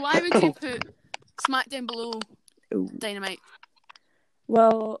 So why would you put SmackDown below Dynamite?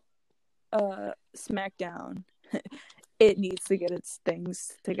 Well, SmackDown, it needs to get its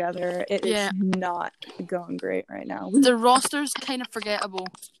things together. It is not going great right now. The roster's kind of forgettable.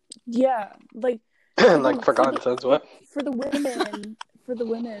 Yeah, forgotten since what? For the women,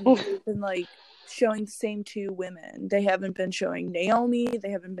 they've been showing the same two women. They haven't been showing Naomi.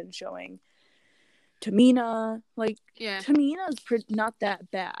 They haven't been showing Tamina. Tamina's not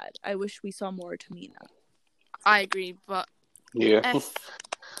that bad. I wish we saw more Tamina. I agree, but yeah.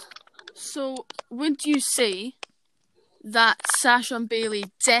 So, would you say that Sasha and Bayley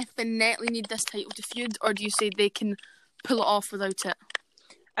definitely need this title to feud, or do you say they can pull it off without it?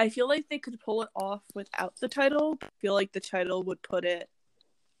 I feel like they could pull it off without the title. I feel like the title would put it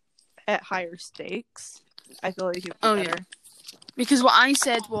at higher stakes. I feel like it would be better. Yeah. Because what I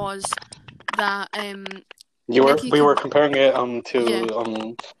said was that we were comparing it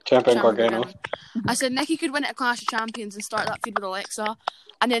to Champion Gargano. I said Nikki could win at Clash of Champions and start that feud with Alexa,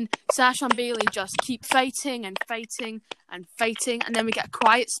 and then Sasha and Bayley just keep fighting and fighting and fighting, and then we get a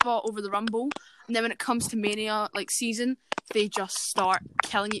quiet spot over the Rumble, and then when it comes to Mania season, they just start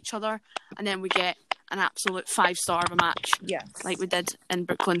killing each other, and then we get an absolute 5-star of a match. Yes. Like we did in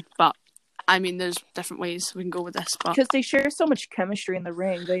Brooklyn. But I mean, there's different ways we can go with this. But because they share so much chemistry in the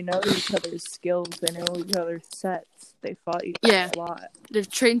ring, they know each other's skills, they know each other's sets, they fought each other a lot. They've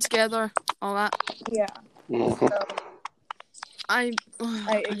trained together, all that. Yeah. Mm-hmm. So, I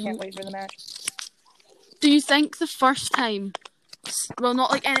can't wait for the match. Do you think the first time well,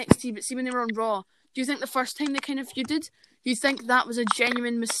 not like NXT, but see when they were on Raw, do you think the first time they kind of feuded, do you think that was a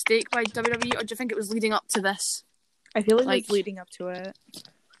genuine mistake by WWE, or do you think it was leading up to this? I feel like it's leading up to it.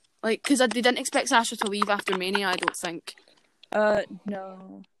 Like, because they didn't expect Sasha to leave after Mania, I don't think.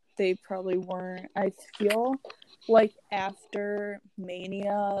 No, they probably weren't. I feel like after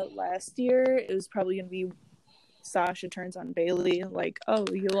Mania last year, it was probably going to be Sasha turns on Bayley, like, oh,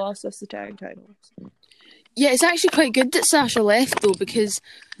 you lost us the tag titles. Yeah, it's actually quite good that Sasha left, though, because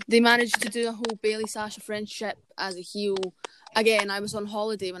they managed to do a whole Bayley-Sasha friendship as a heel. Again, I was on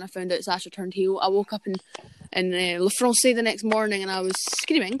holiday when I found out Sasha turned heel. I woke up in Le Francais the next morning and I was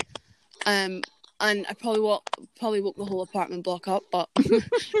screaming. And I probably woke the whole apartment block up, but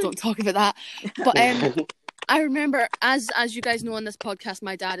don't talk about that. But I remember, as you guys know on this podcast,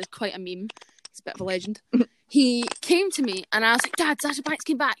 my dad is quite a meme. He's a bit of a legend. He came to me and I was like, Dad, Sasha Banks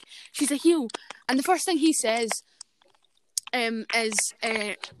came back. She's a heel. And the first thing he says is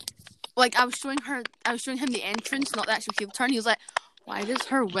like I was showing him the entrance, not the actual heel turn. He was like, why does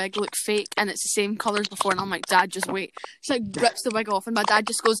her wig look fake and it's the same colour as before? And I'm like, Dad, just wait. She like rips the wig off and my dad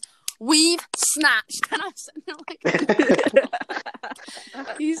just goes, we've snatched. And I'm sitting there like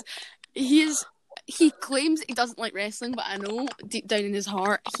he claims he doesn't like wrestling, but I know deep down in his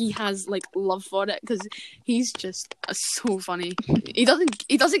heart he has like love for it because he's just so funny. He doesn't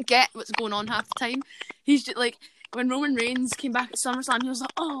get what's going on half the time. He's just like, when Roman Reigns came back at SummerSlam, he was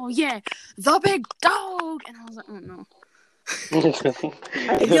like, oh yeah, the big dog, and I was like, oh no.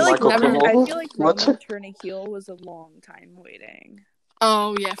 I feel like Roman turning heel was a long time waiting.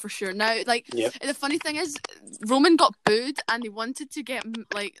 Oh yeah, for sure. Now, like, The funny thing is, Roman got booed, and they wanted to get him,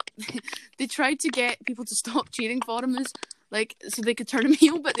 like, they tried to get people to stop cheering for him, so they could turn him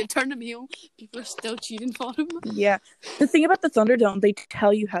heel, but they've turned him heel. People are still cheering for him. Yeah. The thing about the Thunderdome, they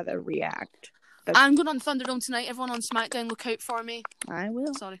tell you how to react. I'm going on Thunderdome tonight. Everyone on SmackDown, look out for me. I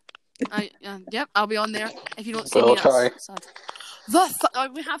will. Sorry. Yep, I'll be on there. If you don't see me, that's sad.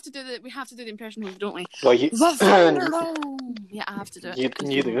 We have to do the impression move, don't we? Well, the Thunderdome. Yeah, I have to do it.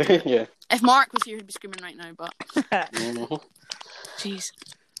 You do, yeah. If Mark was here, he'd be screaming right now. But jeez,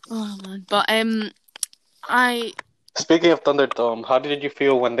 oh man. But Speaking of Thunderdome, how did you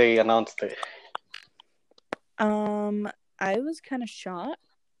feel when they announced it? I was kind of shocked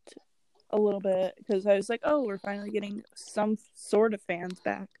a little bit because I was like, oh, we're finally getting some sort of fans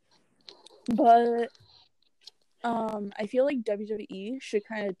back. But I feel like WWE should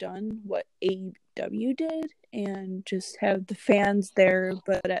kind of done what AEW did and just have the fans there,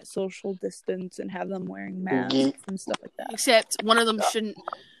 but at social distance, and have them wearing masks and stuff like that. Except one of them shouldn't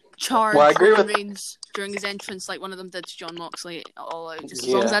charge Roman Reigns during his entrance like one of them did to Jon Moxley all out. Just as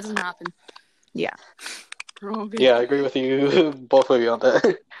long as that doesn't happen. Yeah. Yeah, I agree with you, both of you on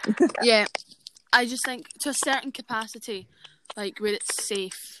that. Yeah, I just think to a certain capacity, like where it's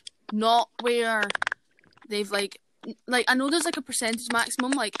safe, not where they've like I know there's like a percentage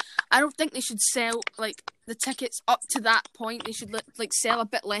maximum. Like I don't think they should sell like the tickets up to that point. They should like sell a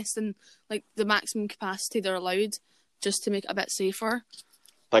bit less than like the maximum capacity they're allowed, just to make it a bit safer.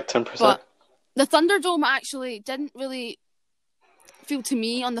 Like 10%. But the Thunderdome actually didn't really feel to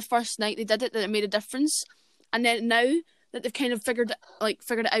me on the first night they did it that it made a difference. And then now that they've kind of figured it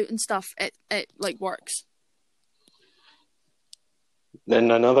out and stuff, it like works. Then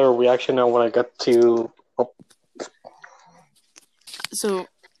another reaction I want to get to. So,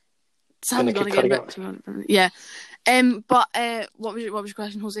 Sam's gonna get a bit. Yeah. But what was your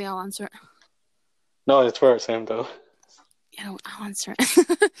question, Jose? I'll answer it. No, it's for Sam though. Yeah, I'll answer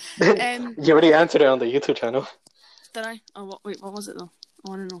it. You already answered it on the YouTube channel. Did I? Oh, wait, what was it though? I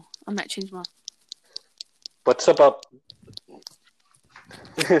want to know. I might change my. What's about? Oh,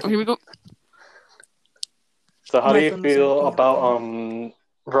 here we go. So, how do you feel about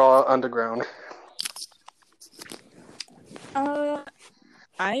Raw Underground?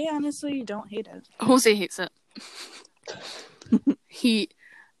 I honestly don't hate it. Jose hates it. He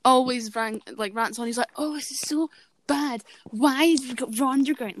always rants on. He's like, "Oh, this is so bad. Why have you got Raw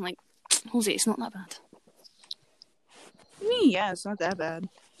Underground?" I'm like, Jose, it's not that bad. Yeah, it's not that bad.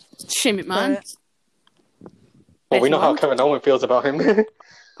 Shame it, man. Well, we know how Kevin Owen feels about him.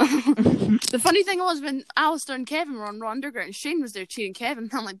 The funny thing was when Alistair and Kevin were on Raw Underground, Shane was there cheering Kevin.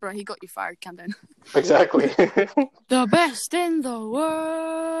 I'm like, bro, he got you fired. Calm down. Exactly. The best in the world,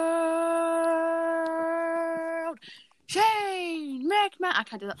 Shane McMahon. I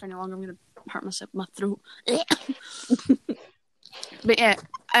can't do that for any longer. I'm gonna hurt myself, my throat. But yeah,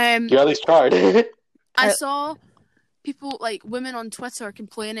 you at least tried. I saw people like women on Twitter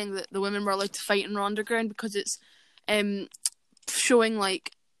complaining that the women were allowed to fight in Raw Underground because it's showing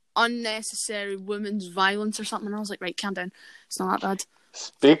like unnecessary women's violence or something. And I was like, right, calm down. It's not that bad.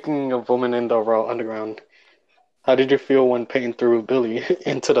 Speaking of women in the Raw Underground, how did you feel when Peyton threw Billy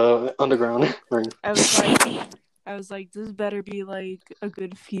into the Underground ring? I was like, this better be like a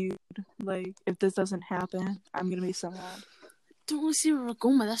good feud. Like, if this doesn't happen, I'm gonna be so mad. Don't really see where we're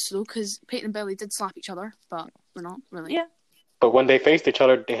going with this though, because Peyton and Billy did slap each other, but we're not really. Yeah. But when they faced each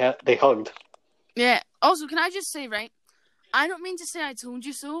other, they hugged. Yeah. Also, can I just say, right? I don't mean to say I told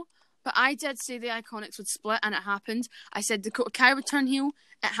you so, but I did say the Iconics would split, and it happened. I said Dakota Kai would turn heel,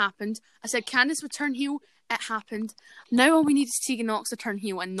 it happened. I said Candice would turn heel, it happened. Now all we need is Tegan Knox to turn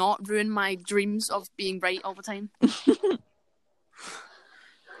heel and not ruin my dreams of being right all the time.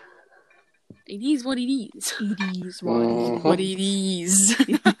 It is what it is. It is what it is.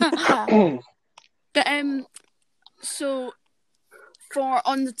 But so for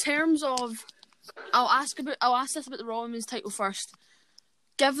on the terms of, I'll ask this about the Raw Women's title first.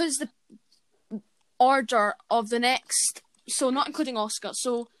 Give us the order of the next, so not including Asuka.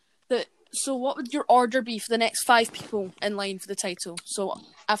 So what would your order be for the next 5 people in line for the title? So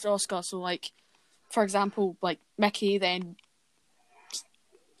after Asuka, so like, for example, like Mickey, then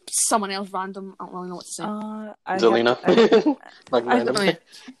someone else random. I don't really know what to say. Zelina. Like random.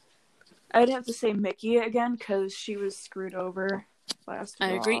 I'd have to say Mickey again because she was screwed over last Raw.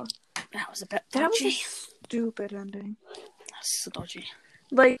 I agree. That was a bit dodgy. That was a stupid ending. That's so dodgy.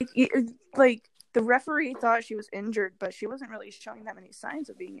 Like the referee thought she was injured, but she wasn't really showing that many signs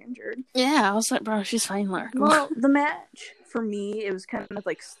of being injured. Yeah, I was like, bro, she's fine. Let her go. Well, the match for me, it was kind of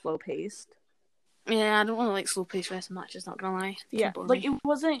like slow paced. Yeah, I don't want to like slow paced wrestling matches. Not gonna lie. Yeah, like it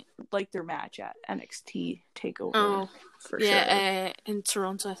wasn't like their match at NXT Takeover. Oh, for sure. In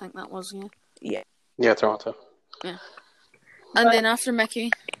Toronto, I think that was. Yeah, Toronto. Yeah. And then after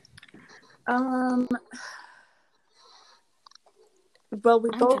Mickey. Well,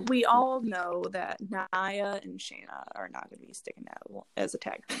 we all know that Nia and Shayna are not going to be sticking out as a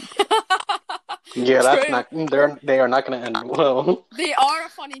tag team. Yeah, that's not. They are not going to end well. They are a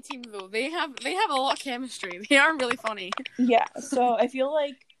funny team though. They have a lot of chemistry. They are really funny. Yeah, so I feel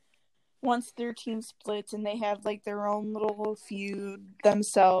like once their team splits and they have like their own little feud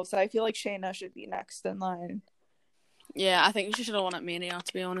themselves, I feel like Shayna should be next in line. Yeah, I think she should have won at Mania,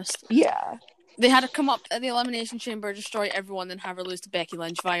 to be honest. Yeah. They had to come up at the Elimination Chamber, destroy everyone, then have her lose to Becky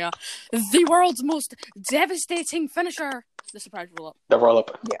Lynch via the world's most devastating finisher. The surprise roll-up. The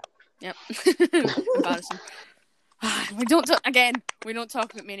roll-up. Yeah. Yep. Embarrassing. We don't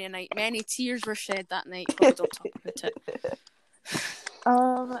talk about Mania night. Many tears were shed that night, but we don't talk about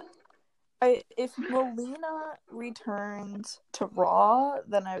it. If Melina returns to Raw,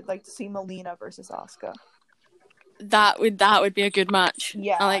 then I would like to see Melina versus Asuka. That would be a good match.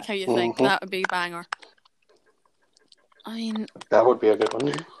 Yeah. I like how you think. That would be a banger. I mean, that would be a good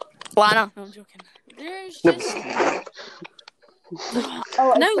one. Lana. No, I'm joking. There's just looking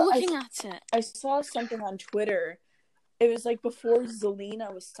at it. I saw something on Twitter. It was like before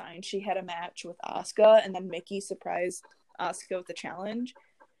Zelina was signed, she had a match with Asuka, and then Mickey surprised Asuka with the challenge.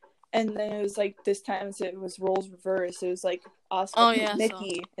 And then it was like this time it was roles reversed. It was like Asuka,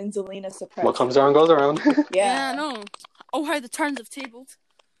 Mickey, and Zelina surprised. What comes around goes around. Yeah, I know. Oh, how the turns have tabled.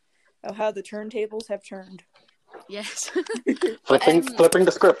 Oh, how the turntables have turned. Yes. Flipping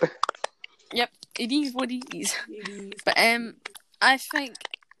the script. Yep, it is what it is. But I think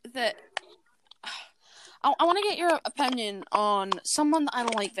that I want to get your opinion on someone that I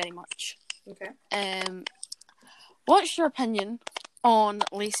don't like very much. Okay. What's your opinion on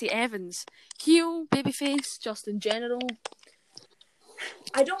Lacey Evans? Heel, babyface, just in general?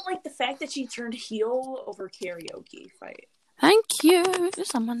 I don't like the fact that she turned heel over karaoke fight. Thank you.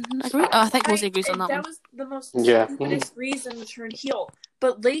 Someone agree? I think Rosie agrees on that one. That was the most stupidest reason to turn heel.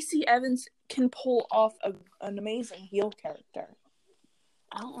 But Lacey Evans can pull off an amazing heel character.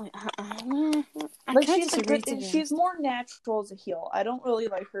 She's more natural as a heel. I don't really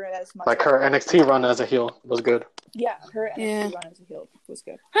like her as much. Like her NXT run as a heel was good. Yeah, her NXT run as a heel was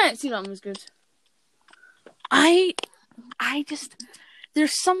good. Her NXT run was good. I just,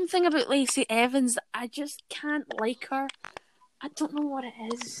 there's something about Lacey Evans that I just can't like her. I don't know what it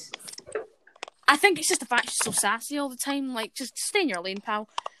is. I think it's just the fact she's so sassy all the time. Like, just stay in your lane, pal.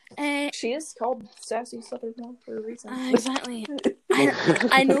 She is called Sassy Southern Belle for a reason. Exactly.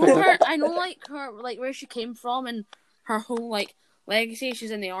 I know her. I know like where she came from and her whole like legacy.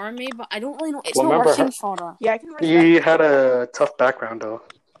 She's in the army, but I don't really know. It's not working for her. Yeah, I can. She had a tough background though.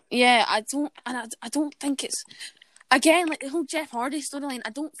 Yeah, I don't think it's, again, like the whole Jeff Hardy storyline. I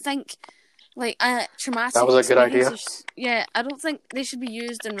don't think like traumatic. That was a good idea. Yeah, I don't think they should be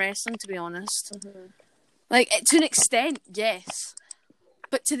used in wrestling, to be honest. Mm-hmm. Like to an extent, yes.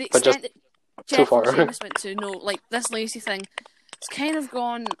 But to the But just extent that too Jeff far. and Seamus went to, no, like, this Lacey thing, it's kind of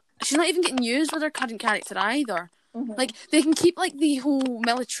gone... She's not even getting used with her current character either. Mm-hmm. Like, they can keep, like, the whole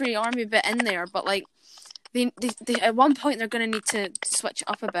military army bit in there, but, like, they at one point they're going to need to switch it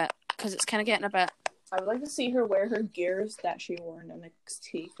up a bit, because it's kind of getting a bit... I would like to see her wear her gears that she wore in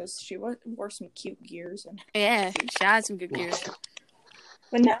NXT, because she wore some cute gears. Yeah, she had some good gears.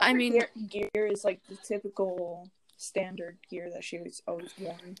 But now I mean... gear is, like, the typical standard gear that she was always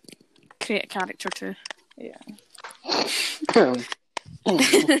worn. Create a character, too. Yeah.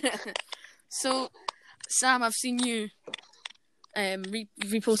 So, Sam, I've seen you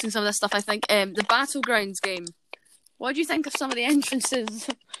reposting some of this stuff. I think the Battlegrounds game. What do you think of some of the entrances?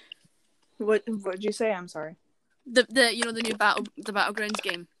 What did you say? I'm sorry. The new Battlegrounds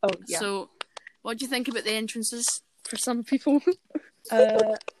game. Oh yeah. So, what do you think about the entrances for some people?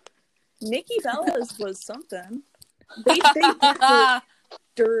 Nikki Bella's was something. They were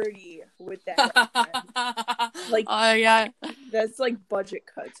dirty with that. Like, oh yeah, that's like budget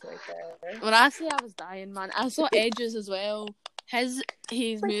cuts right there. when I say I was dying, man, I saw Edge's as well.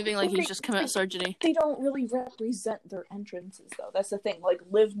 He's moving like he's just come out of surgery. They don't really represent their entrances though. That's the thing. Like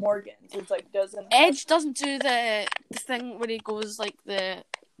Liv Morgan's, it's like Edge doesn't do the thing where he goes like the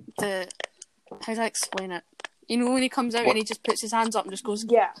how do I explain it? You know, when he comes out and he just puts his hands up and just goes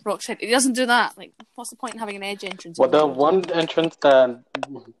rock shit. He doesn't do that. Like, what's the point in having an Edge entrance? Well, the one entrance that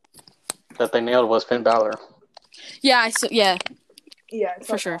they nailed was Finn Balor. Yeah, yeah,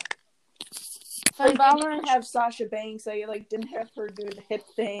 for like sure. Finn Balor didn't have Sasha Banks. They didn't have her do the hip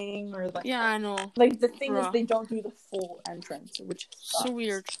thing or like. Yeah, I know. Like the thing is, they don't do the full entrance, which sucks. So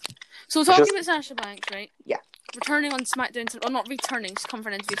weird. So talking about Sasha Banks, right? Yeah. Returning on SmackDown, or not returning, she's come for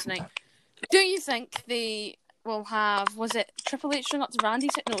an interview tonight. Do you think they will have, was it Triple H showing up to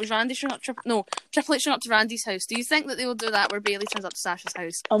Randy's house? No, it was Randy showing up Triple H showing up to Randy's house. Do you think that they will do that where Bayley turns up to Sasha's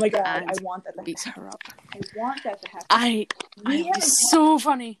house? Oh my god, I want that to beats her up. I want that to happen. It'd be so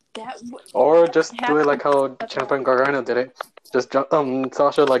funny. Or just do it like how Ciampa Gargano did it. Just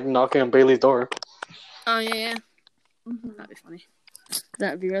Sasha knocking on Bayley's door. Oh yeah. Mm-hmm. That'd be funny.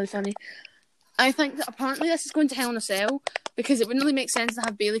 That'd be really funny. I think that apparently this is going to Hell in a Cell because it wouldn't really make sense to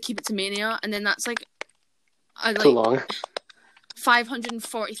have Bayley keep it to Mania and then that's too long.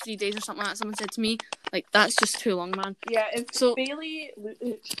 543 days or something like that. Someone said to me, that's just too long, man. Yeah, if Bayley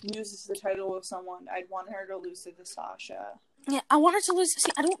loses the title with someone, I'd want her to lose it to Sasha. Yeah, I want her to lose.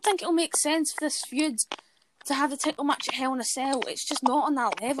 See, I don't think it'll make sense for this feud to have the title match at Hell in a Cell. It's just not on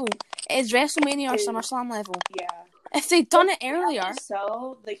that level. It is WrestleMania or SummerSlam level. Yeah. If they'd done it earlier,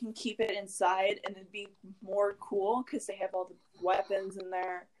 so they can keep it inside and it'd be more cool because they have all the weapons in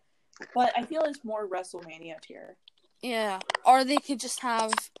there. But I feel it's more WrestleMania tier. Yeah, or they could just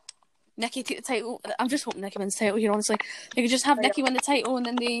have Nikki take the title. I'm just hoping Nikki wins the title here. Honestly, they could just have Nikki win the title and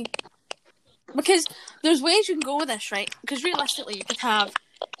then because there's ways you can go with this, right? Because realistically, you could have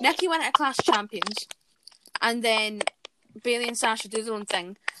Nikki win it at Clash of Champions, and then Bayley and Sasha do their own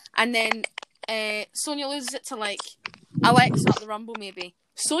thing, and then Sonya loses it to Alexa at the Rumble, maybe.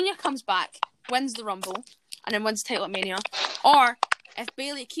 Sonya comes back, wins the Rumble, and then wins the title at Mania. Or if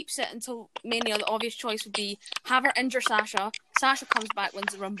Bayley keeps it until Mania, the obvious choice would be have her injure Sasha. Sasha comes back,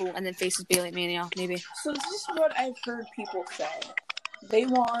 wins the Rumble, and then faces Bayley at Mania, maybe. So this is what I've heard people say. They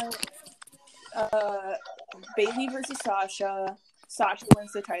want Bayley versus Sasha. Sasha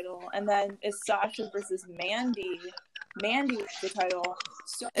wins the title, and then it's Sasha versus Mandy. Mandy wins the title.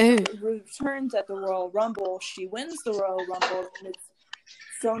 Sonya returns at the Royal Rumble. She wins the Royal Rumble, and it's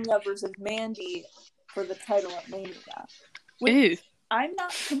Sonya versus Mandy for the title at Mania. I'm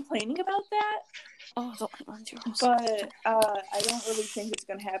not complaining about that. Oh, I don't like Mandy Rose. But I don't really think it's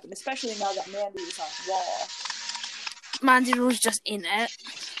going to happen, especially now that Mandy is on Raw. Mandy Rose just ain't it.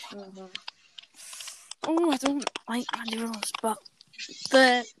 Mm-hmm. Oh, I don't like Mandy Rose, but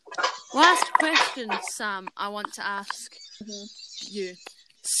the last question, Sam, I want to ask you.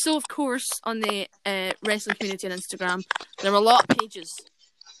 So, of course, on the wrestling community on Instagram, there are a lot of pages.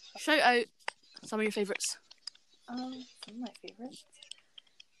 Shout out some of your favourites. Some of my favorites?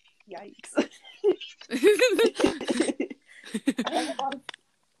 Yikes. I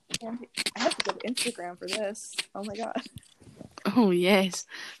have to go to Instagram for this. Oh my god. Oh yes.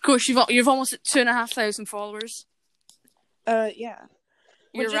 Of course, you've almost at 2,500 followers. Yeah.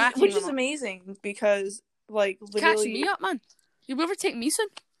 Which is amazing because literally catching me up, man. You'll overtake me soon.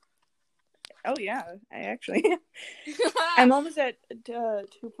 Oh yeah, I actually I'm almost at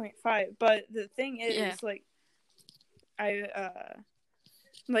 2.5, but the thing is I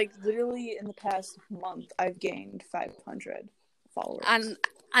literally in the past month I've gained 500 followers.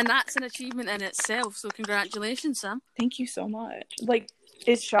 And that's an achievement in itself, so congratulations, Sam. Thank you so much.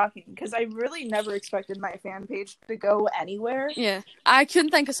 It's shocking because I really never expected my fan page to go anywhere. Yeah, I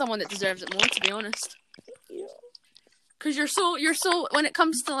couldn't think of someone that deserves it more, to be honest. Because you're so when it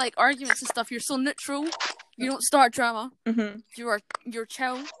comes to like arguments and stuff, you're so neutral. You don't start drama. Mm-hmm. You're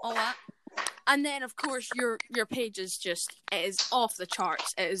chill, all that. And then of course your page is just, it is off the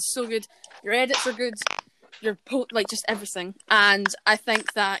charts. It is so good. Your edits are good. Your like just everything. And I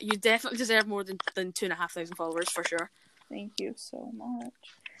think that you definitely deserve more than 2,500 followers for sure. Thank you so much.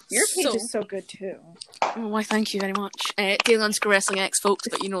 Your page is so good too. Oh, why? Thank you very much. Daily Underscore Wrestling X, folks,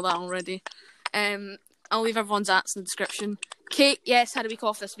 but you know that already. I'll leave everyone's ats in the description. Kate, yes, had a week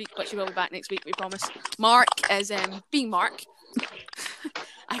off this week, but she will be back next week, we promise. Mark is being Mark,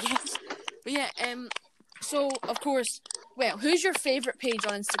 I guess. But yeah, so of course, well, who's your favourite page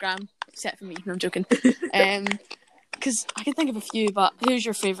on Instagram? Except for me, no, I'm joking. Because I can think of a few, but who's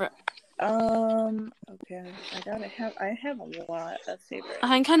your favourite? Okay, I have a lot of favorites. I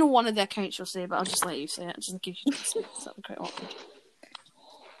think I know one of the accounts you'll say, but I'll just let you say it, just in case you don't say it, because that'll be quite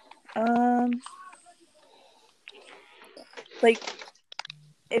awkward. Like,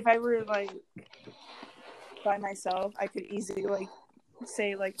 if I were, like, by myself, I could easily, like,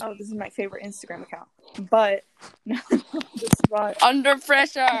 say, like, oh, this is my favorite Instagram account. But, no, under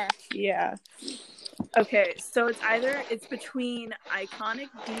pressure! Yeah. Okay, so it's between Iconic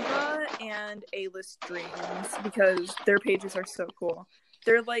Diva and A-List Dreams, because their pages are so cool.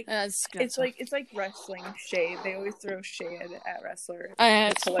 They're like, it's like wrestling shade. They always throw shade at wrestlers.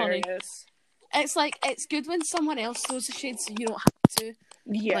 It's hilarious. Funny. It's like, it's good when someone else throws the shade so you don't have to.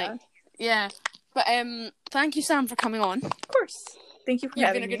 Yeah. Like, yeah. But thank you, Sam, for coming on. Of course. Thank you for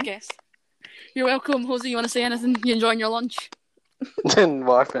having me. You've been a good guest. You're welcome. Jose, you want to say anything? You enjoying your lunch?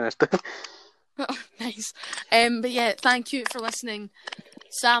 Well, I finished. Oh, nice. But yeah, thank you for listening.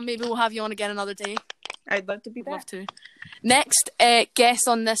 Sam, maybe we'll have you on again another day. I'd love to be back. Love to. Next guest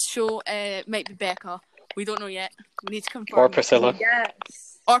on this show might be Becca. We don't know yet. We need to confirm. Or Priscilla. Yes.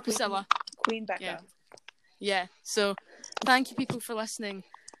 Or Priscilla. Queen Becca. Yeah. So, thank you people for listening.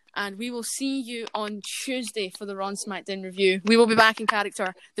 And we will see you on Tuesday for the Raw and SmackDown review. We will be back in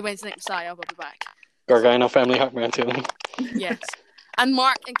character. The Wednesday Night Messiah will be back. Gargano family Hackman too. Yes. And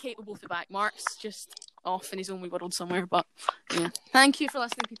Mark and Kate will both be back. Mark's just off in his own wee world somewhere. But yeah. Thank you for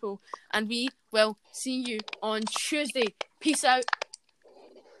listening, people. And we will see you on Tuesday. Peace out.